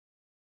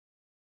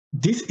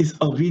This is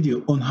a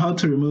video on how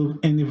to remove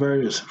any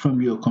virus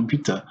from your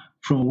computer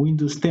from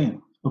Windows 10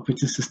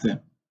 operating system.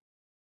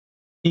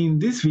 In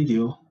this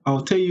video,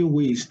 I'll tell you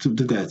ways to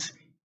do that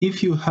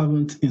if you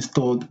haven't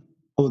installed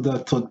other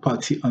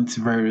third-party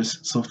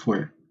antivirus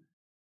software.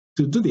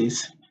 To do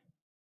this,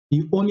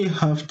 you only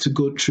have to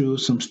go through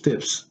some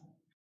steps,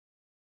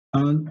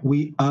 and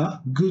we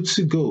are good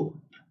to go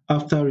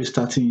after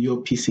restarting your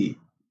PC.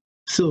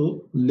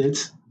 So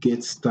let's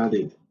get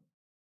started.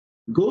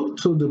 Go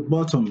to the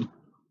bottom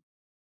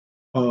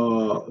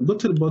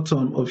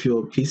of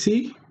your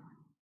PC.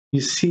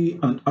 You see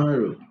an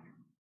arrow.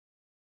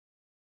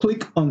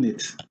 Click on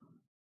it.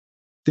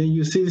 Then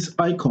you see this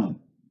icon.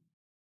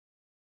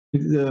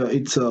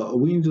 It's a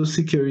Windows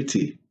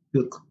security.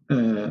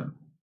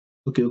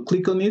 Okay,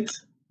 click on it.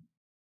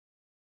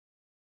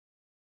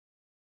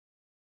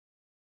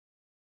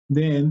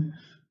 Then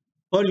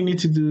all you need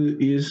to do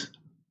is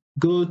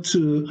go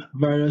to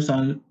virus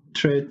and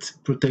threat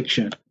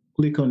protection.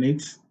 Click on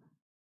it.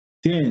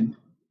 Then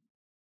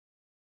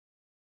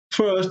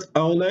first,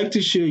 I would like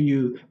to show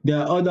you there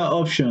are other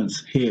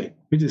options here,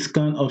 which is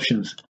scan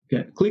options.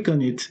 Okay, click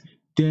on it.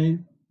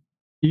 Then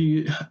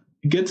you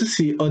get to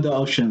see other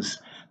options: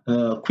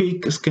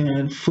 quick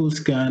scan, full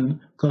scan,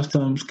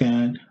 custom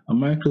scan, a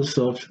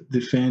Microsoft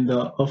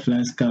Defender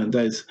offline scan.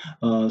 That is,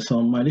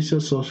 some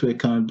malicious software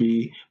can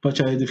be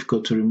partially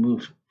difficult to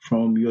remove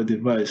from your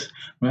device.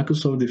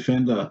 Microsoft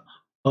Defender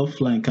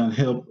offline can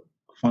help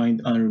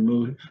find and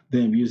remove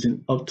them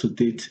using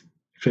up-to-date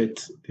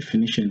threat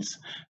definitions.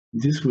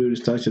 This will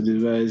restart your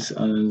device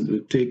and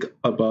will take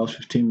about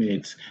 15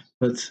 minutes.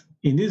 But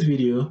in this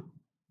video,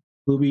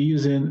 we'll be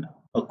using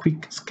a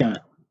quick scan.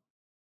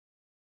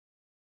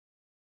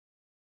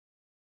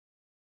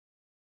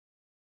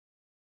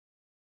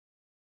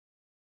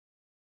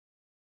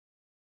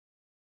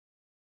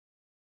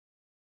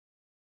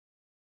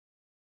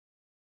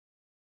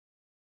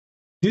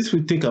 This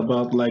will take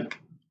about like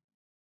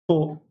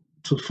 4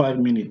 to 5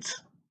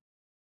 minutes.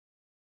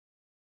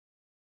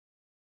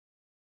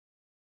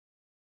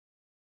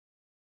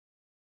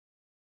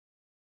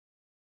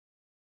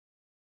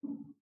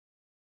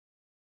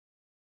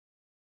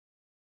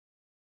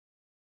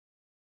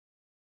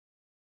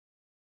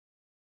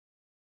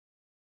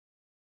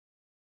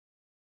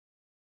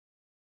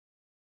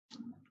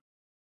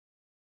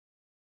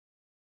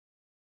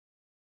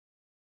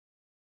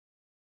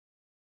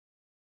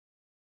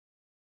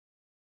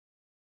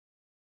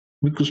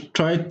 We could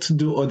try to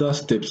do other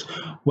steps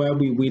while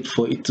we wait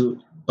for it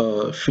to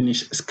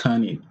finish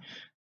scanning.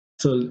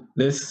 So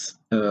let's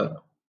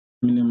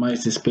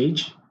minimize this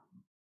page.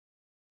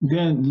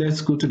 Then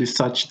let's go to the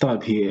search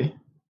tab here,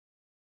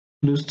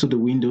 close to the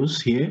windows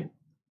here.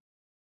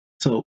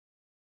 So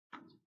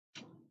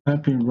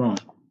type in run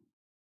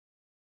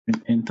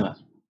and enter.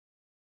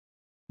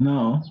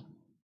 Now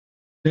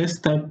let's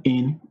type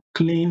in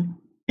clean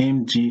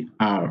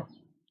mgr.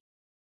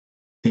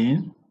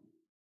 Then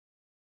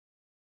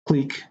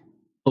click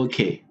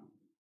OK.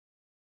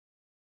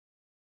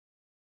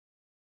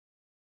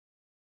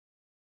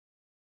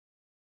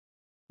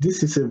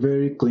 This is a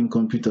very clean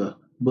computer,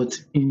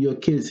 but in your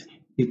case,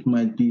 it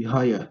might be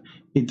higher.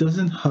 It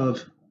doesn't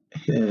have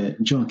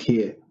junk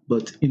here,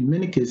 but in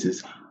many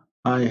cases,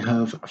 I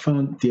have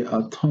found there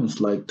are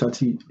tons like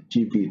 30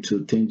 GB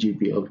to 10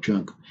 GB of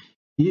junk.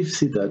 If you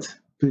see that,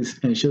 please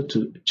ensure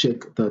to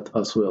check that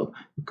as well,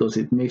 because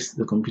it makes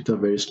the computer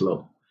very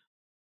slow.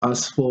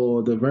 As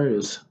for the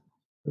virus,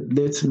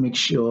 let's make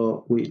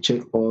sure we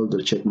check all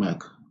the check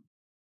mark.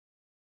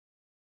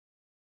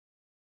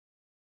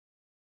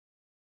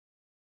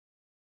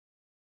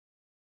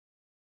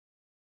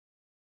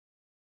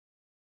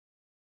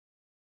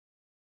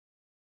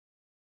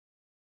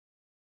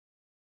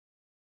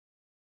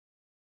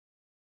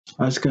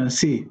 As you can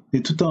see,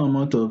 the total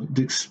amount of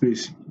disk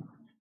space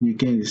you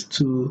get is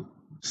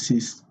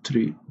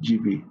 263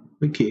 GB.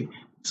 Okay,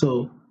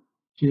 so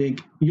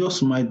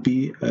yours might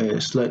be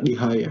slightly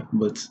higher,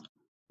 but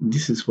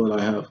this is what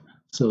I have.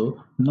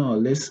 So now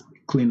let's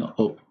clean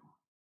up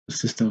the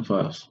system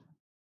files.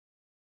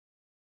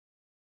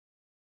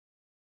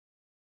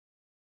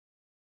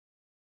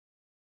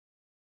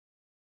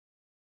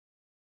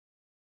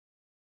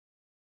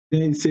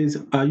 Then it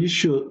says, are you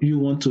sure you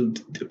want to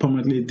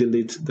permanently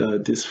delete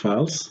these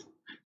files?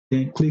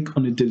 Then click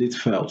on the delete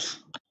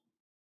files.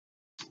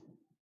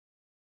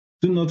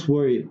 Do not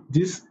worry,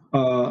 these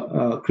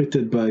are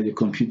created by the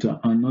computer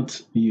and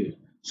not you.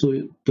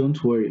 So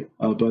don't worry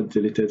about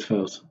deleted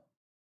files.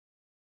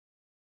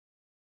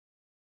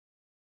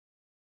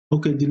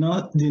 Okay, the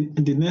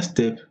next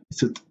step is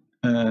to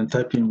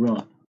type in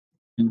run,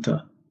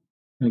 enter.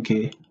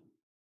 Okay,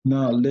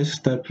 now let's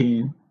type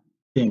in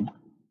temp,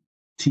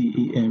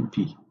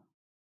 T-E-M-P,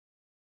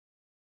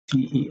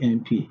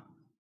 T-E-M-P,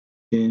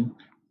 then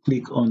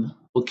click on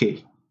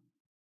OK.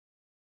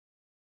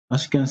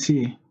 As you can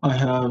see, I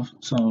have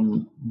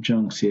some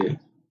junks here.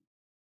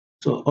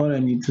 So all I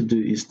need to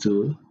do is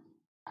to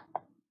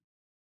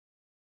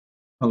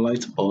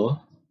highlight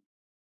all,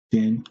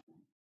 then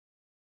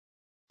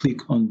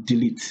click on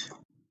delete.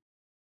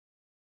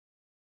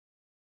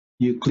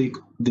 you click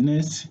the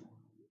next,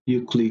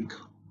 you click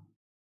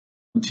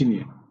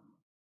continue.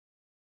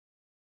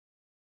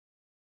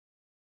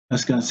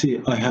 As you can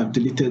see, I have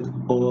deleted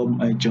all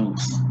my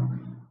junks.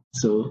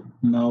 So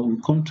now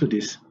we come to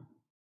this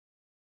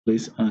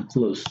place and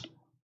close.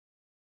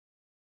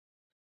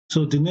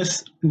 So the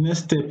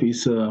next step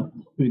is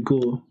we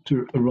go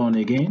to run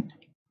again.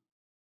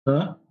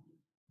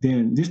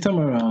 Then this time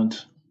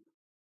around,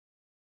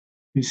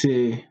 we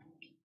say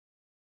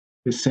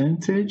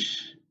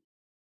percentage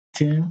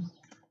 10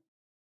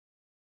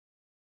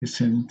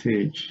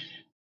 percentage.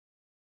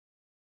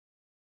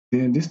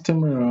 Then this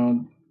time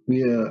around,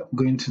 we are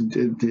going to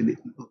delete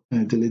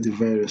the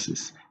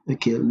viruses.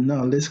 Okay,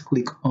 now let's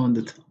click on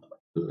the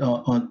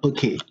on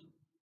OK.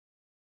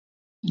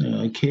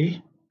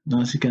 Okay,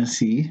 now as you can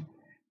see,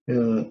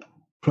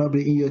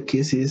 probably in your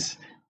case,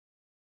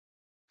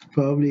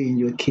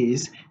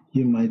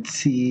 you might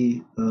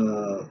see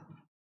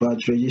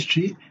batch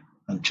registry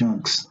and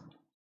chunks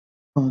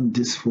on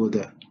this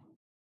folder.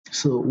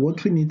 So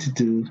what we need to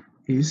do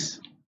is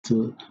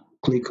to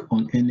click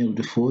on any of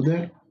the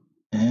folder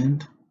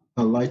and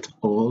highlight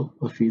all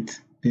of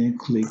it, then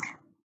click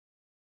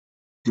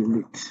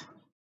delete.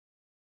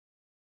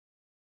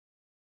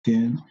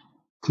 Then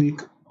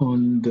click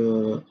on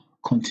the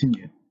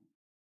continue.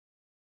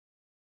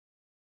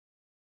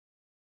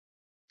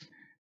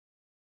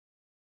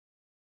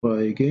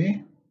 Try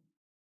again.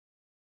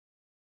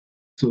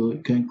 So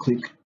you can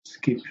click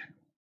skip.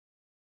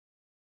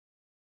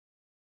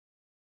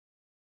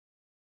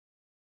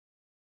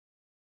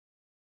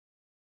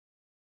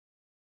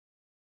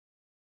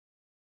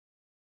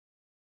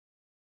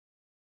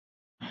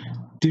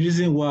 The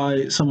reason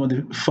why some of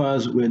the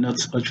files were not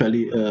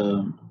actually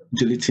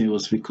deleting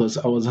was because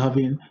I was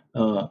having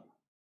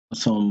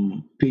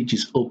some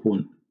pages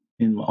open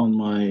on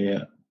my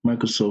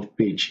Microsoft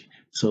page.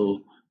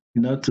 So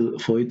in order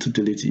for it to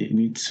delete, you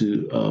need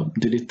to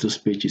delete those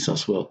pages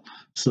as well.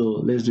 So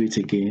let's do it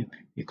again.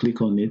 You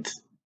click on it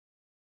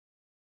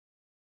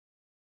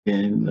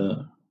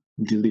and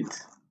delete.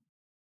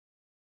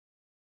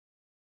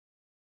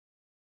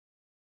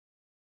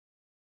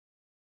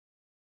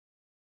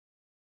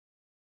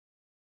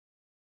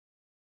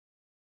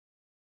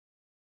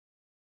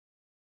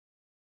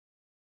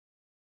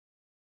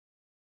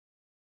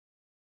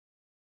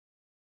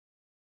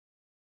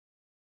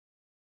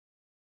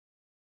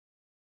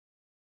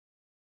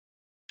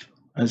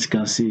 As you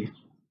can see,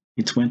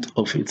 it went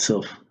off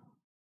itself.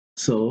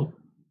 So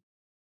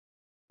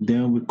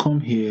then we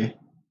come here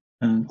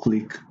and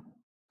click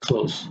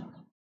close.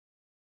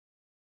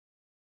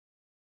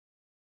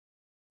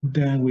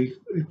 Then we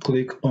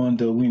click on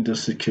the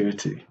Windows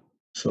security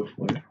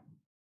software.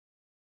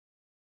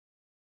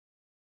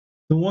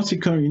 So once you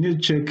come, you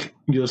need to check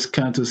your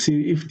scan to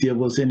see if there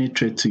was any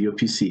threat to your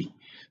PC.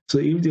 So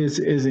if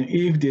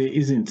there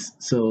isn't,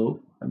 so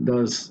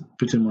that's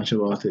pretty much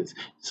about it.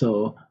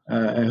 So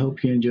I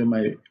hope you enjoy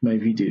my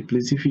video.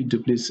 Please, if you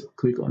do, please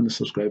click on the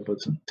subscribe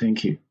button.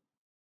 Thank you.